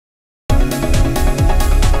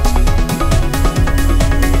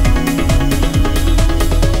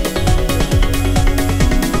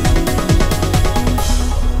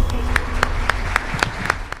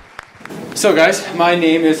So guys, my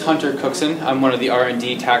name is Hunter Cookson. I'm one of the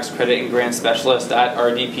R&D tax credit and grant specialists at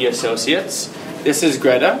RDP Associates. This is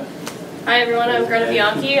Greta. Hi everyone, I'm Greta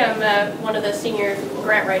Bianchi. I'm one of the senior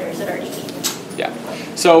grant writers at RDP. Yeah.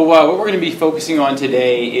 So what we're going to be focusing on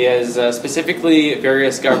today is specifically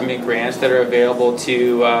various government grants that are available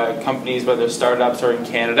to companies, whether startups or in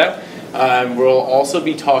Canada. We'll also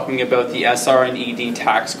be talking about the SR and ED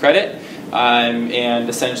tax credit. And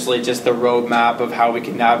essentially just the roadmap of how we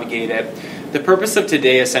can navigate it. The purpose of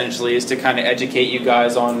today essentially is to kind of educate you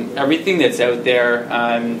guys on everything that's out there.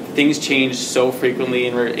 Things change so frequently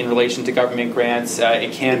in relation to government grants.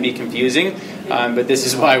 It can be confusing, but this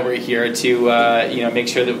is why we're here to make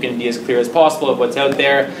sure that we can be as clear as possible of what's out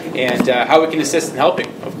there and how we can assist in helping,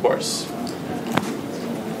 of course.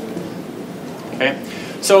 Okay.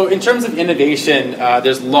 So in terms of innovation,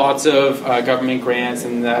 there's lots of government grants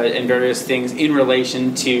and various things in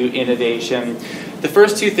relation to innovation. The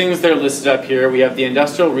first two things that are listed up here, we have the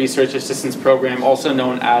Industrial Research Assistance Program, also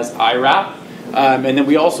known as IRAP, and then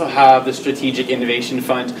we also have the Strategic Innovation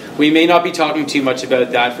Fund. We may not be talking too much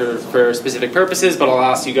about that for specific purposes, but I'll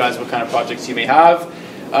ask you guys what kind of projects you may have.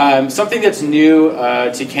 Something that's new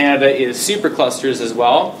to Canada is superclusters as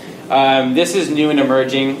well. This is new and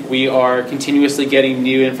emerging. We are continuously getting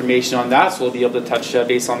new information on that, so we'll be able to touch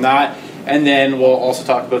base on that. And then we'll also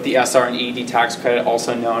talk about the SR and ED tax credit,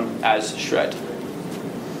 also known as SHRED.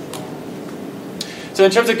 So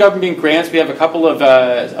in terms of government grants, we have a couple of,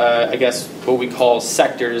 what we call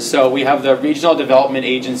sectors. So we have the regional development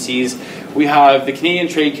agencies. We have the Canadian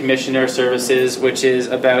Trade Commissioner Services, which is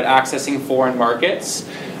about accessing foreign markets.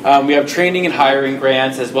 We have training and hiring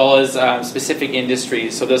grants as well as specific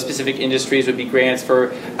industries. So those specific industries would be grants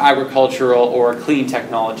for agricultural or clean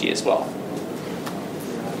technology as well.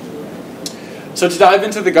 So to dive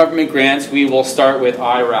into the government grants, we will start with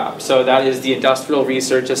IRAP. So that is the Industrial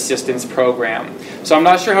Research Assistance Program. So I'm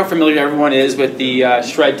not sure how familiar everyone is with the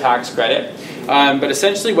SHRED tax credit. But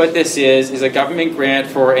essentially what this is a government grant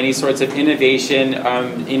for any sorts of innovation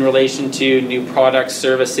in relation to new products,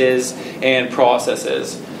 services, and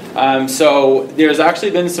processes. So there's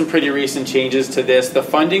actually been some pretty recent changes to this. The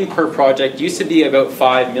funding per project used to be about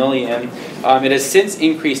 $5 million. It has since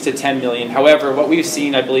increased to $10 million. However, what we've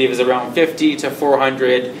seen, I believe, is around $50,000 to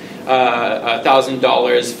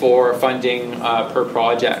 $400,000 for funding per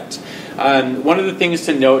project. One of the things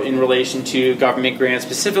to note in relation to government grants,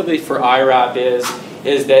 specifically for IRAP, is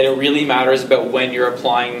that it really matters about when you're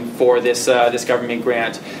applying for this government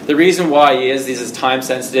grant. The reason why is this is time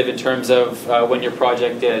sensitive in terms of when your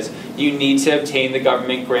project is. You need to obtain the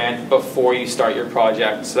government grant before you start your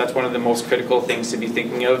project. So that's one of the most critical things to be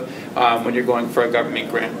thinking of when you're going for a government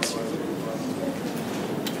grant.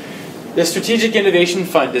 The Strategic Innovation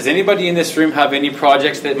Fund. Does anybody in this room have any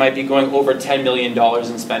projects that might be going over $10 million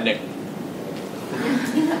in spending?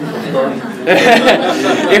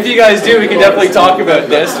 If you guys do, we can definitely talk about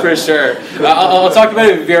this for sure. I'll talk about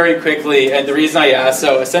it very quickly, and the reason I ask,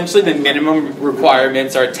 so essentially the minimum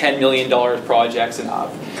requirements are $10 million projects and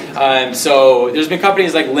up. So there's been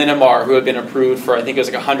companies like Linamar who have been approved for, I think it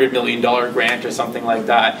was like a $100 million grant or something like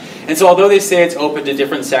that. And so although they say it's open to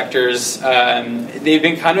different sectors, they've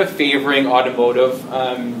been kind of favoring automotive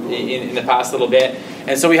in the past little bit.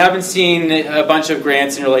 And so we haven't seen a bunch of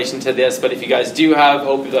grants in relation to this, but if you guys do have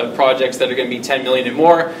open projects that are going to be $10 million and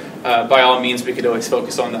more, by all means we could always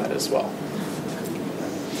focus on that as well.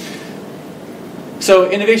 So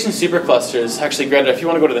innovation superclusters, actually Greta, if you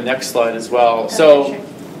want to go to the next slide as well. So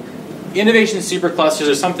innovation superclusters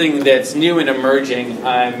are something that's new and emerging,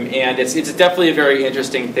 and it's definitely a very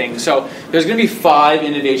interesting thing. So there's going to be 5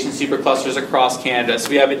 innovation superclusters across Canada. So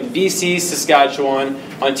we have it in BC, Saskatchewan,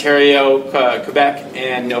 Ontario, Quebec,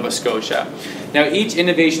 and Nova Scotia. Now each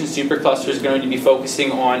innovation supercluster is going to be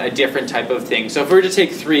focusing on a different type of thing. So if we were to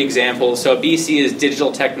take 3 examples, so BC is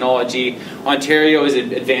digital technology, Ontario is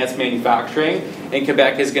advanced manufacturing, and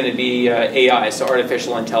Quebec is going to be AI, so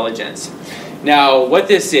artificial intelligence. Now, what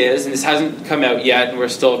this is, and this hasn't come out yet, and we're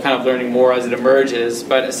still kind of learning more as it emerges,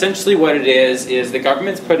 but essentially what it is the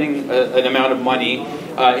government's putting an amount of money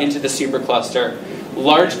into the supercluster.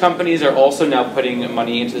 Large companies are also now putting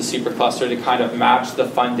money into the supercluster to kind of match the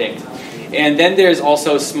funding. And then there's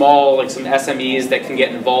also small, like some SMEs that can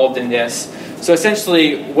get involved in this. So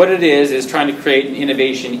essentially what it is trying to create an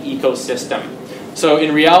innovation ecosystem. So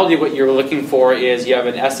in reality, what you're looking for is you have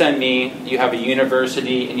an SME, you have a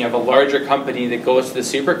university, and you have a larger company that goes to the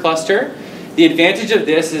supercluster. The advantage of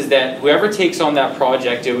this is that whoever takes on that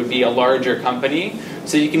project, it would be a larger company.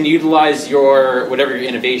 So you can utilize whatever your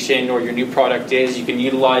innovation or your new product is, you can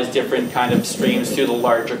utilize different kind of streams through the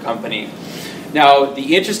larger company. Now,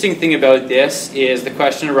 the interesting thing about this is the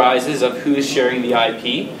question arises of who's sharing the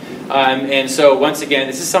IP. And so once again,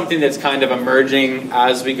 this is something that's kind of emerging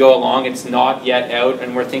as we go along. It's not yet out,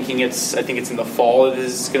 and we're thinking I think it's in the fall that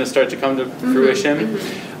this is going to start to come to fruition.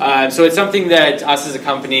 So it's something that us as a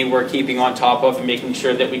company, we're keeping on top of and making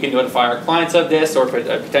sure that we can notify our clients of this, or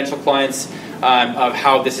potential clients, of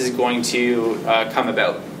how this is going to come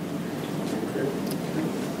about.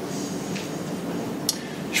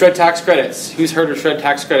 Shred tax credits. Who's heard of shred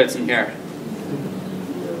tax credits in here?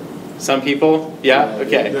 Some people? Yeah?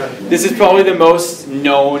 Okay. This is probably the most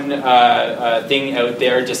known thing out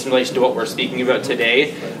there just in relation to what we're speaking about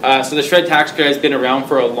today. So the shred tax credit has been around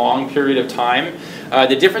for a long period of time.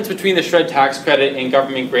 The difference between the shred tax credit and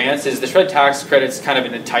government grants is the shred tax credit is kind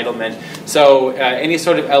of an entitlement. So any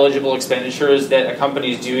sort of eligible expenditures that a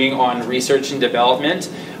company is doing on research and development,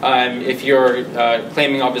 if you're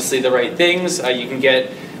claiming obviously the right things, you can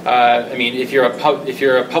get if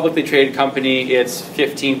you're a publicly traded company, it's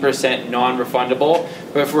 15% non-refundable.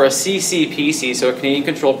 But for a CCPC, so a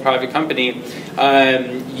Canadian-controlled private company,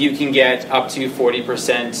 you can get up to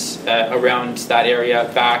 40% around that area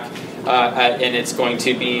back, and it's going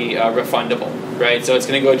to be refundable, right? So it's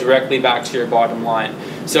going to go directly back to your bottom line.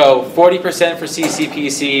 So 40% for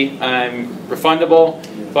CCPC, refundable.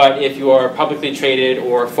 But if you are publicly traded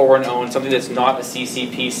or foreign-owned, something that's not a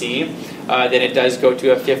CCPC, then it does go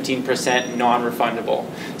to a 15% non-refundable.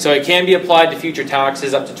 So it can be applied to future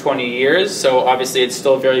taxes up to 20 years. So obviously it's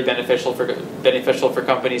still very beneficial for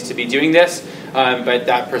companies to be doing this, but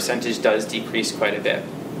that percentage does decrease quite a bit.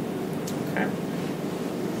 Okay.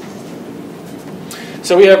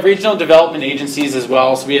 So we have regional development agencies as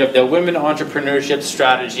well. So we have the Women Entrepreneurship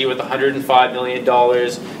Strategy with $105 million.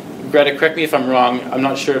 Greta, correct me if I'm wrong. I'm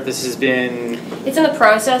not sure if this has been... It's in the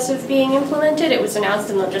process of being implemented. It was announced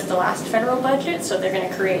in just the last federal budget, so they're going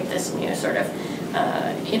to create this new sort of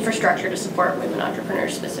infrastructure to support women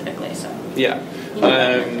entrepreneurs specifically. So yeah.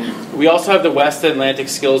 We also have the West Atlantic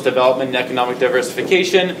Skills Development and Economic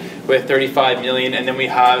Diversification with $35 million, and then we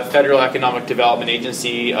have Federal Economic Development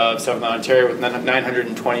Agency of Southern Ontario with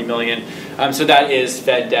 $920 million. So that is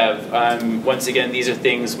FedDev. Once again, these are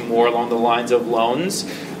things more along the lines of loans.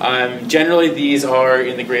 Generally, these are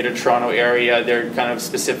in the Greater Toronto area. They're kind of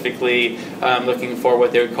specifically looking for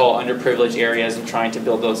what they would call underprivileged areas and trying to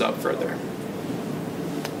build those up further.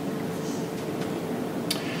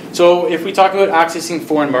 So if we talk about accessing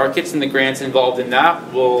foreign markets and the grants involved in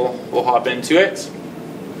that, we'll hop into it.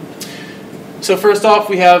 So first off,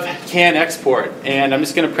 we have Can Export, and I'm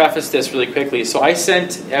just going to preface this really quickly. So I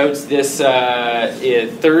sent out this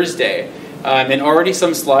Thursday, and already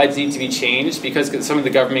some slides need to be changed because some of the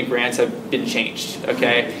government grants have been changed,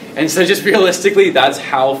 okay? And so just realistically, that's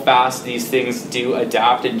how fast these things do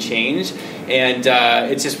adapt and change. And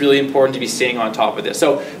it's just really important to be staying on top of this.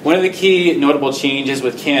 So one of the key notable changes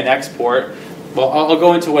with Can Export, well, I'll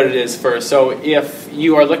go into what it is first. So if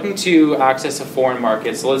you are looking to access a foreign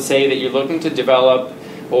market, so let's say that you're looking to develop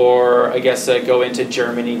or I guess go into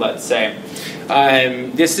Germany, let's say.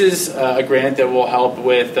 This is a grant that will help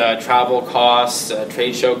with travel costs,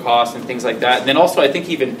 trade show costs, and things like that. And then also, I think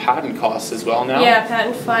even patent costs as well now. Yeah,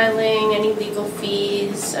 patent filing, any legal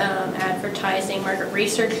fees, advertising, market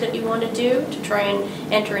research that you want to do to try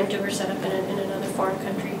and enter into or set up in another foreign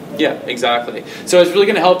country. Yeah, exactly. So it's really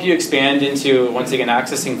going to help you expand into, once again,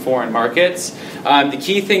 accessing foreign markets. The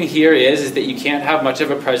key thing here is that you can't have much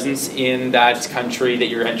of a presence in that country that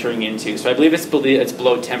you're entering into. So I believe it's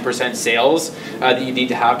below 10% sales that you need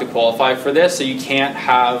to have to qualify for this. So you can't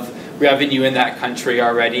have revenue in that country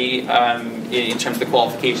already in terms of the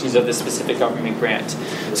qualifications of the specific government grant.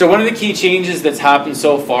 So one of the key changes that's happened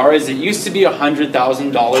so far is it used to be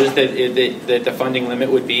 $100,000 that the funding limit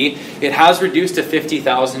would be. It has reduced to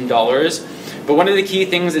 $50,000. But one of the key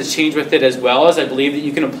things that's changed with it as well is I believe that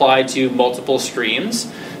you can apply to multiple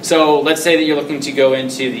streams. So let's say that you're looking to go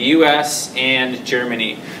into the US and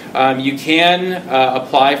Germany. You can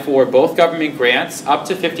apply for both government grants up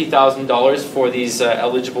to $50,000 for these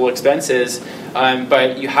eligible expenses,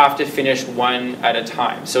 but you have to finish one at a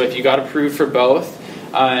time. So if you got approved for both,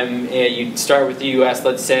 you'd start with the US,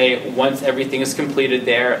 let's say, once everything is completed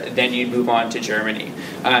there, then you'd move on to Germany.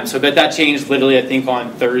 But that changed literally, I think,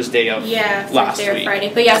 on Thursday of last Thursday week. or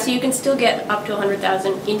Friday. But yeah, so you can still get up to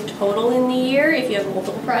 $100,000 in total in the year if you have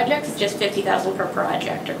multiple projects. It's just $50,000 per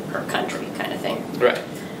project or per country kind of thing. Right.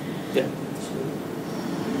 Yeah.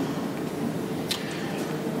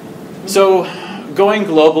 So going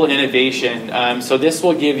global innovation. So this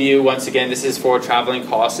will give you, once again, this is for traveling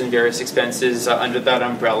costs and various expenses under that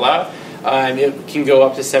umbrella. It can go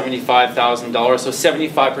up to $75,000, so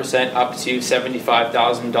 75% up to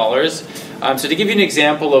 $75,000. So to give you an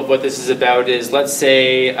example of what this is about is, let's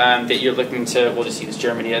say that you're looking to, we'll just use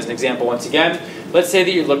Germany as an example once again. Let's say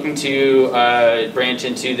that you're looking to branch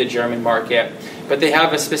into the German market, but they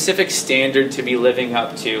have a specific standard to be living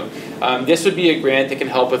up to. This would be a grant that can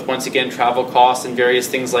help with, once again, travel costs and various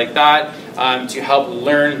things like that, to help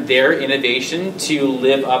learn their innovation to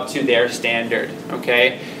live up to their standard,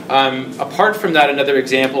 okay? Apart from that, another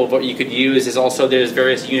example of what you could use is also there's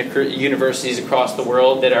various universities across the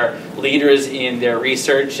world that are leaders in their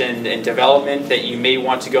research and development that you may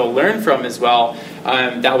want to go learn from as well.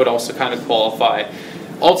 That would also kind of qualify.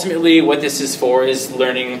 Ultimately, what this is for is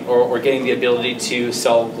learning or getting the ability to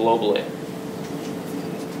sell globally.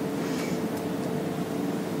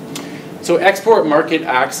 So export market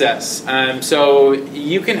access. So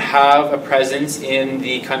you can have a presence in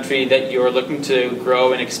the country that you're looking to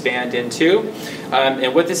grow and expand into.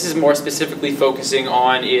 And what this is more specifically focusing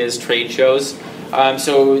on is trade shows.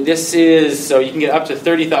 So you can get up to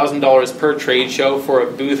 $30,000 per trade show for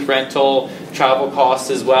a booth rental, travel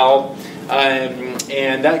costs as well.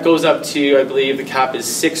 And that goes up to, I believe the cap is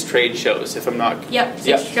 6 trade shows, if I'm not... Yep,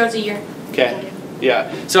 6 shows a year. Okay.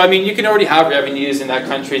 Yeah. So, I mean, you can already have revenues in that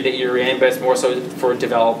country that you're in, but it's more so for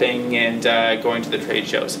developing and going to the trade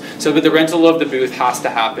shows. So, but the rental of the booth has to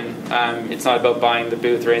happen. It's not about buying the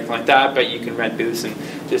booth or anything like that, but you can rent booths, and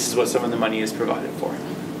this is what some of the money is provided for.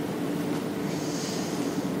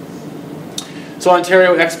 So,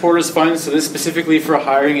 Ontario Exporters Fund, so this is specifically for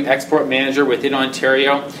hiring an export manager within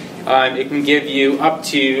Ontario. It can give you up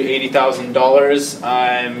to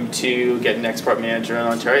 $80,000 to get an export manager in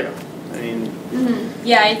Ontario. I mean,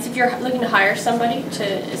 yeah, it's if you're looking to hire somebody,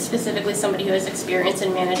 specifically somebody who has experience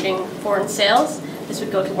in managing foreign sales, this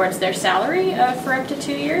would go towards their salary for up to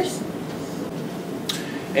 2 years.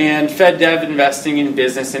 And FedDev investing in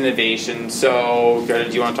business innovation. So, Greta,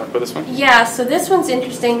 do you want to talk about this one? Yeah, so this one's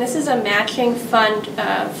interesting. This is a matching fund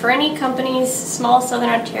for any companies, small Southern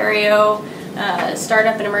Ontario,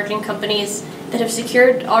 startup and emerging companies that have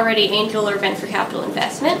secured already angel or venture capital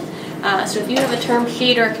investment. So if you have a term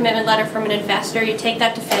sheet or a commitment letter from an investor, you take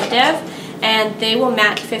that to FedDev, and they will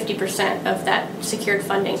match 50% of that secured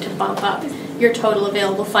funding to bump up your total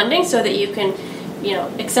available funding so that you can,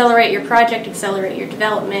 accelerate your project, accelerate your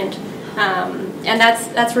development. And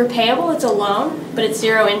that's repayable. It's a loan, but it's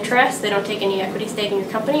 0 interest. They don't take any equity stake in your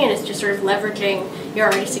company, and it's just sort of leveraging your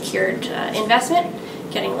already secured investment,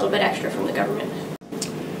 getting a little bit extra from the government.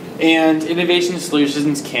 And Innovation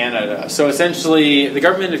Solutions Canada. So essentially, the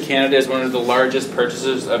Government of Canada is one of the largest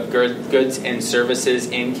purchasers of goods and services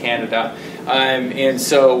in Canada. And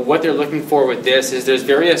so what they're looking for with this is there's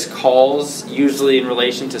various calls, usually in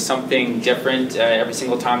relation to something different every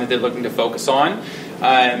single time that they're looking to focus on.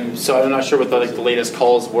 So I'm not sure what the latest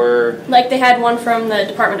calls were. Like they had one from the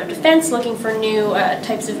Department of Defense looking for new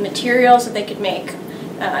types of materials that they could make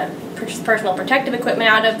personal protective equipment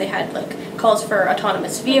out of. They had calls for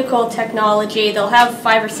autonomous vehicle technology. They'll have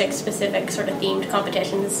 5 or 6 specific sort of themed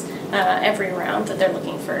competitions every round that they're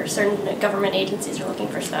looking for. Certain government agencies are looking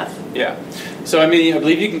for stuff. Yeah. So I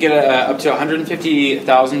believe you can get up to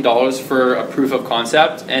 $150,000 for a proof of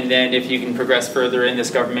concept, and then if you can progress further in this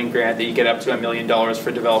government grant, that you get up to $1 million for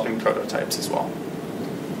developing prototypes as well.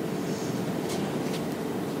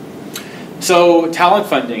 So talent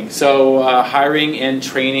funding, so hiring and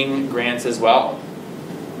training grants as well.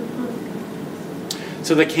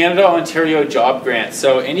 So the Canada-Ontario Job Grant,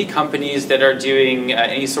 so any companies that are doing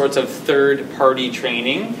any sorts of third-party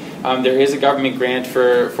training, there is a government grant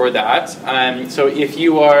for that. So if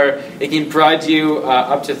you are, it can provide you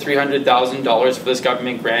up to $300,000 for this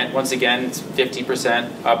government grant. Once again, it's 50%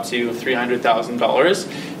 up to $300,000.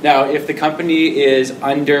 Now, if the company is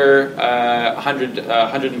under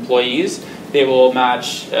 100 employees, they will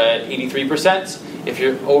match 83%. If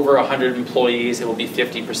you're over 100 employees, it will be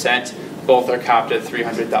 50%. Both are capped at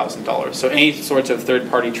 $300,000. So any sorts of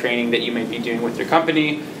third-party training that you may be doing with your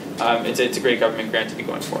company, it's a great government grant to be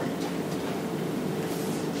going for.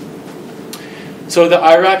 So the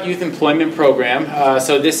IRAP Youth Employment Program,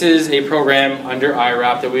 so this is a program under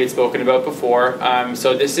IRAP that we had spoken about before.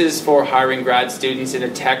 So this is for hiring grad students in a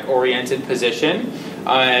tech-oriented position.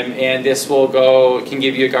 And this can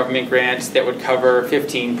give you a government grant that would cover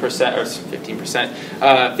 15%,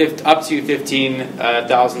 up to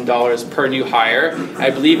 $15,000 per new hire. I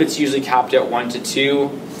believe it's usually capped at 1 to 2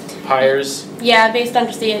 hires. Yeah, based on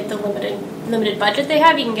just the limited budget they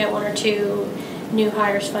have, you can get 1 or 2 new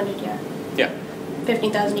hires funded. Yeah. Yeah.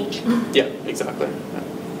 $15,000 each. Yeah, exactly.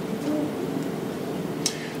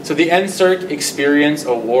 So the NSERC Experience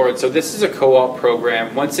Award. So this is a co-op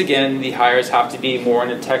program. Once again, the hires have to be more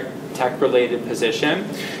in a tech-related position.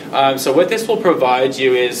 So what this will provide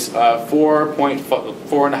you is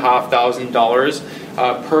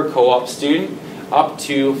 $4,500 per co-op student, up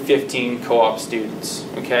to 15 co-op students.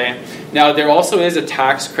 Okay. Now there also is a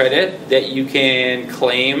tax credit that you can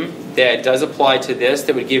claim that does apply to this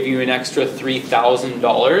that would give you an extra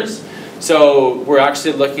 $3,000. So we're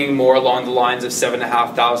actually looking more along the lines of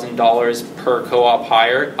 $7,500 per co-op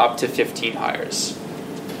hire, up to 15 hires.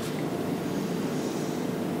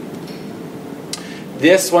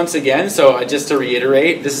 This, once again, so just to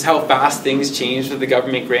reiterate, this is how fast things changed with the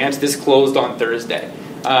government grants. This closed on Thursday,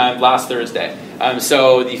 last Thursday.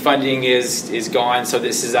 So the funding is gone, so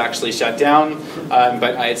this is actually shut down.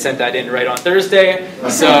 But I had sent that in right on Thursday.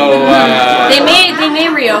 So they may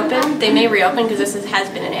reopen. They may reopen because this has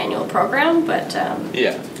been an annual program. But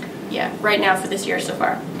yeah, right now for this year so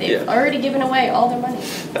far, they've already given away all their money.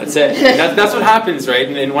 That's it. That's what happens, right?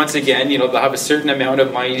 And once again, they'll have a certain amount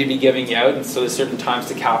of money to be giving out, and so there's certain times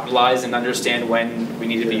to capitalize and understand when we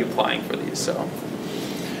need to be applying for these. So.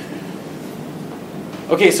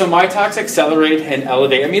 Okay, so My Tax Accelerate and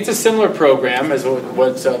Elevate. I mean, it's a similar program as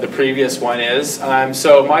what the previous one is.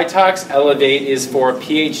 So My Tax Elevate is for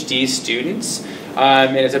PhD students,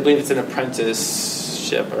 and I believe it's an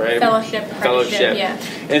apprenticeship, right? Fellowship, yeah.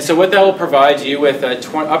 And so what that will provide you with up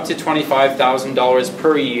to $25,000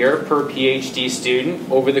 per year per PhD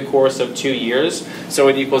student over the course of 2 years. So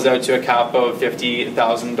it equals out to a cap of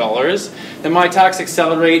 $50,000. The My Tax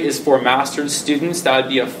Accelerate is for master's students. That would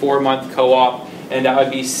be a 4-month co-op. And that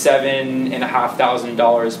would be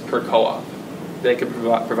 $7,500 per co-op that they could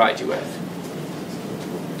provide you with.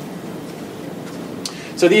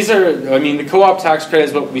 So these are, the co-op tax credit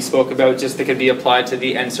is what we spoke about, just that could be applied to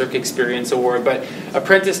the NSERC Experience Award. But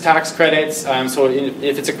apprentice tax credits, so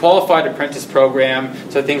if it's a qualified apprentice program,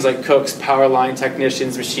 so things like cooks, power line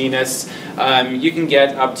technicians, machinists, you can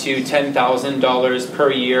get up to $10,000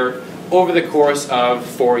 per year over the course of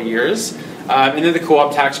 4 years. And then the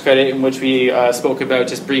co-op tax credit, in which we spoke about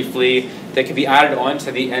just briefly, that can be added on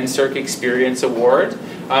to the NSERC Experience Award.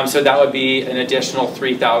 So that would be an additional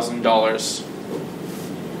 $3,000.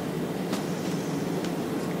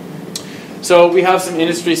 So we have some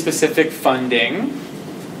industry-specific funding.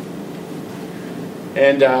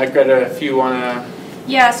 And Greta, if you want to...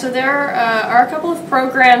 Yeah, so there are a couple of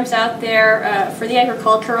programs out there for the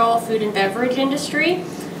agricultural, food and beverage industry.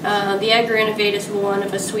 The Agri-Innovate is one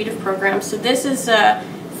of a suite of programs. So this is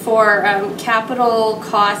for capital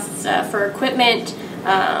costs for equipment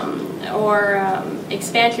or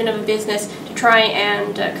expansion of a business to try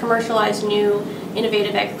and commercialize new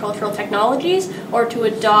innovative agricultural technologies, or to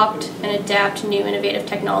adopt and adapt new innovative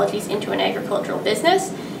technologies into an agricultural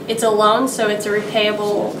business. It's a loan, so it's a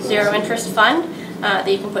repayable zero-interest fund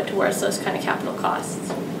that you can put towards those kind of capital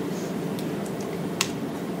costs.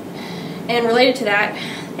 And related to that,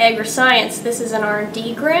 Agri-Science, this is an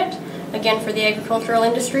R&D grant, again for the agricultural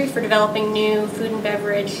industry, for developing new food and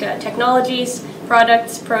beverage technologies,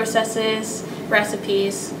 products, processes,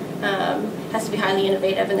 recipes. Has to be highly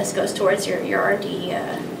innovative, and this goes towards your R&D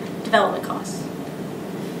development costs.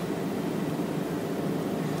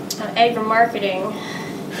 Agri-marketing.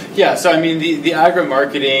 Yeah, so the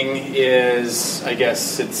agri-marketing is, I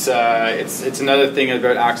guess, it's another thing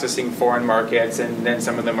about accessing foreign markets, and then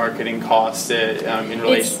some of the marketing costs in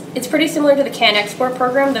relation. It's pretty similar to the CAN export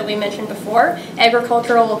program that we mentioned before.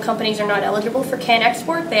 Agricultural companies are not eligible for CAN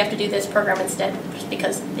export. They have to do this program instead, just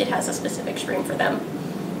because it has a specific stream for them.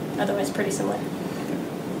 Otherwise, pretty similar.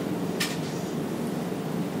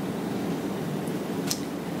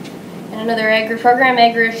 And another agri program,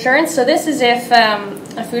 Agri Assurance. So this is if a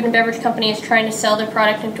food and beverage company is trying to sell their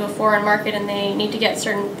product into a foreign market and they need to get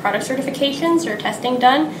certain product certifications or testing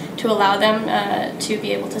done to allow them to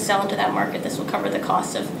be able to sell into that market. This will cover the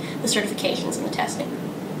cost of the certifications and the testing.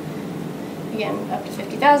 Again, up to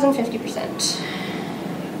 $50,000, 50%.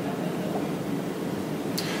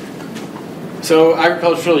 So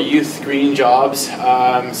agricultural youth green jobs.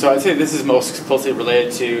 So I'd say this is most closely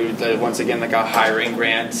related to once again like a hiring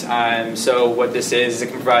grant. So what this is,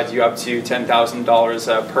 it can provide you up to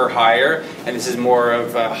 $10,000 per hire, and this is more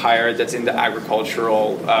of a hire that's in the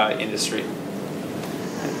agricultural industry.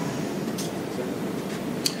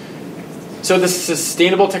 So the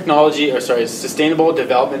Sustainable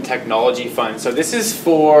Development Technology Fund. So this is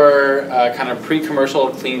for kind of pre-commercial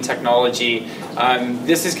clean technology.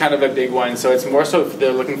 This is kind of a big one. So it's more so if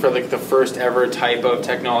they're looking for like the first ever type of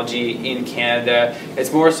technology in Canada. It's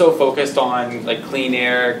more so focused on like clean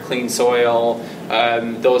air, clean soil,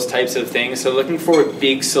 those types of things. So looking for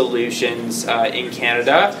big solutions in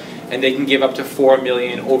Canada, and they can give up to $4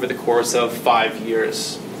 million over the course of 5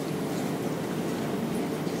 years.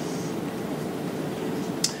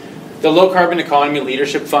 The Low Carbon Economy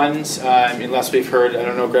Leadership Fund, unless we've heard, I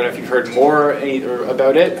don't know, Greta, if you've heard more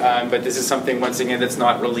about it, but this is something, once again, that's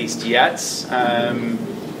not released yet.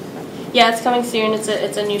 Yeah, it's coming soon.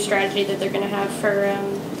 It's a new strategy that they're going to have for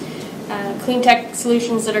clean tech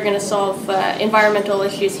solutions that are going to solve environmental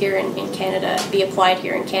issues here in Canada, be applied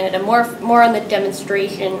here in Canada, more on the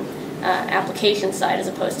demonstration application side as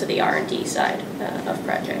opposed to the R&D side of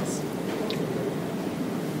projects.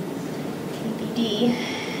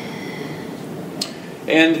 TBD.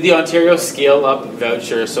 And the Ontario Scale Up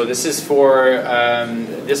Voucher. So this is for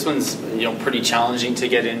this one's pretty challenging to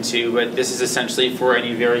get into, but this is essentially for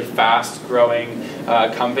any very fast-growing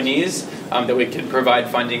companies that we can provide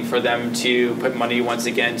funding for them to put money once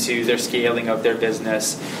again to their scaling of their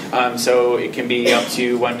business. So it can be up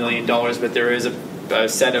to $1 million, but there is a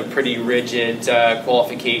set of pretty rigid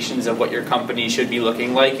qualifications of what your company should be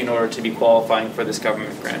looking like in order to be qualifying for this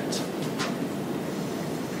government grant.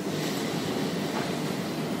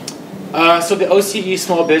 So the OCE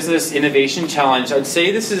Small Business Innovation Challenge, I'd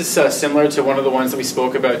say this is similar to one of the ones that we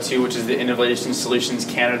spoke about too, which is the Innovation Solutions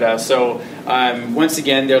Canada. So once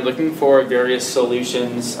again, they're looking for various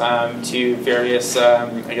solutions to various,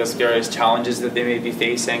 various challenges that they may be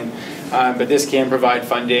facing. But this can provide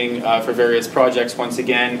funding for various projects. Once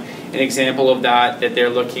again, an example of that they're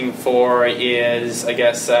looking for is,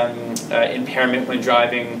 impairment when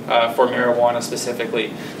driving for marijuana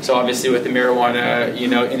specifically. So obviously, with the marijuana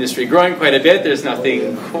industry growing quite a bit, there's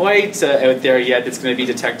nothing quite out there yet that's going to be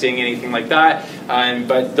detecting anything like that.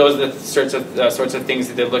 But those are the sorts of things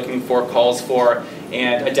that they're looking for, calls for,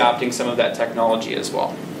 and adapting some of that technology as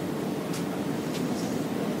well.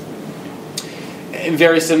 And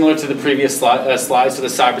very similar to the previous slides, so the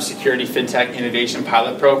Cybersecurity FinTech Innovation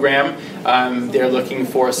Pilot Program, they're looking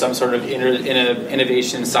for some sort of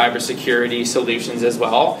innovation cybersecurity solutions as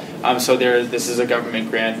well. So this is a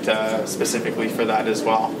government grant specifically for that as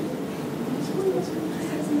well.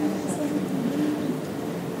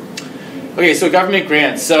 Okay, so government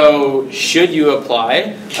grants. So should you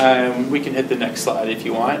apply? We can hit the next slide if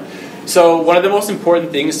you want. So one of the most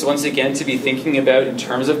important things, once again, to be thinking about in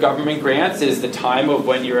terms of government grants is the time of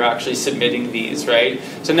when you're actually submitting these, right?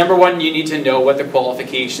 So number one, you need to know what the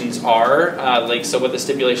qualifications are, so what the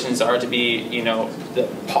stipulations are to be,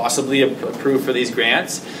 possibly approved for these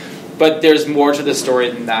grants. But there's more to the story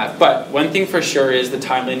than that. But one thing for sure is the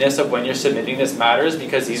timeliness of when you're submitting this matters,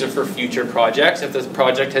 because these are for future projects. If the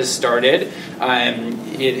project has started,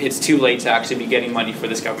 it's too late to actually be getting money for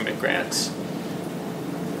this government grant.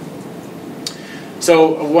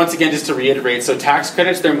 So once again, just to reiterate, so tax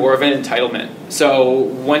credits, they're more of an entitlement. So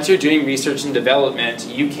once you're doing research and development,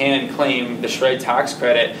 you can claim the SHRED tax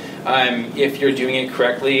credit if you're doing it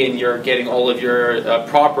correctly and you're getting all of your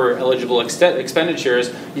proper eligible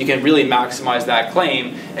expenditures. You can really maximize that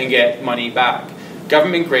claim and get money back.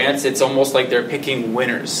 Government grants, it's almost like they're picking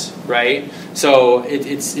winners, right? So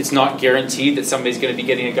it's not guaranteed that somebody's going to be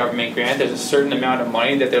getting a government grant. There's a certain amount of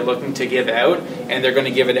money that they're looking to give out, and they're going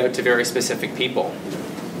to give it out to very specific people.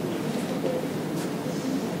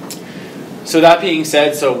 So that being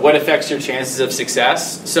said, so what affects your chances of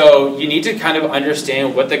success? So you need to kind of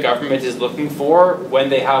understand what the government is looking for when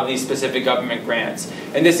they have these specific government grants.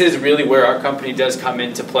 And this is really where our company does come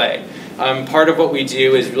into play. Part of what we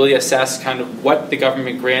do is really assess kind of what the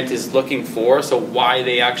government grant is looking for, so why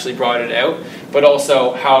they actually brought it out, but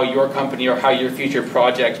also how your company or how your future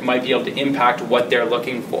project might be able to impact what they're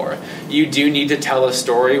looking for. You do need to tell a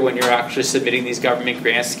story when you're actually submitting these government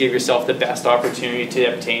grants to give yourself the best opportunity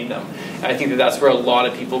to obtain them. And I think that that's where a lot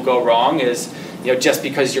of people go wrong is, just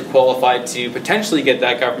because you're qualified to potentially get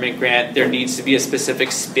that government grant, there needs to be a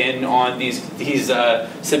specific spin on these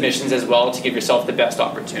submissions as well to give yourself the best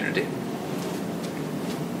opportunity.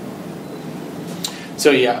 So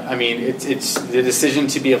yeah, I mean, it's the decision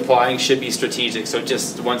to be applying should be strategic. So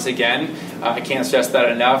just once again, I can't stress that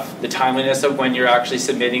enough. The timeliness of when you're actually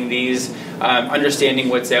submitting these, understanding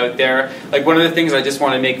what's out there. Like one of the things I just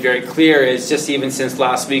want to make very clear is just even since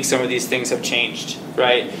last week, some of these things have changed,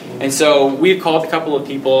 right? And so we've called a couple of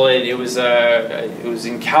people, and it was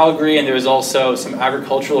in Calgary, and there was also some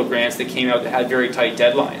agricultural grants that came out that had very tight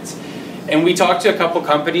deadlines. And we talked to a couple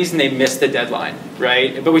companies, and they missed the deadline,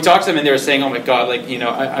 right? But we talked to them, and they were saying, "Oh my God,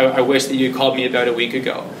 I wish that you called me about a week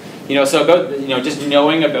ago." So about just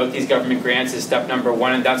knowing about these government grants is step number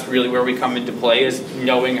one, and that's really where we come into play, is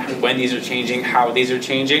knowing when these are changing, how these are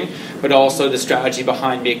changing, but also the strategy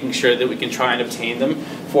behind making sure that we can try and obtain them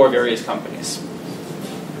for various companies.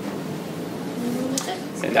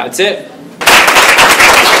 And that's it.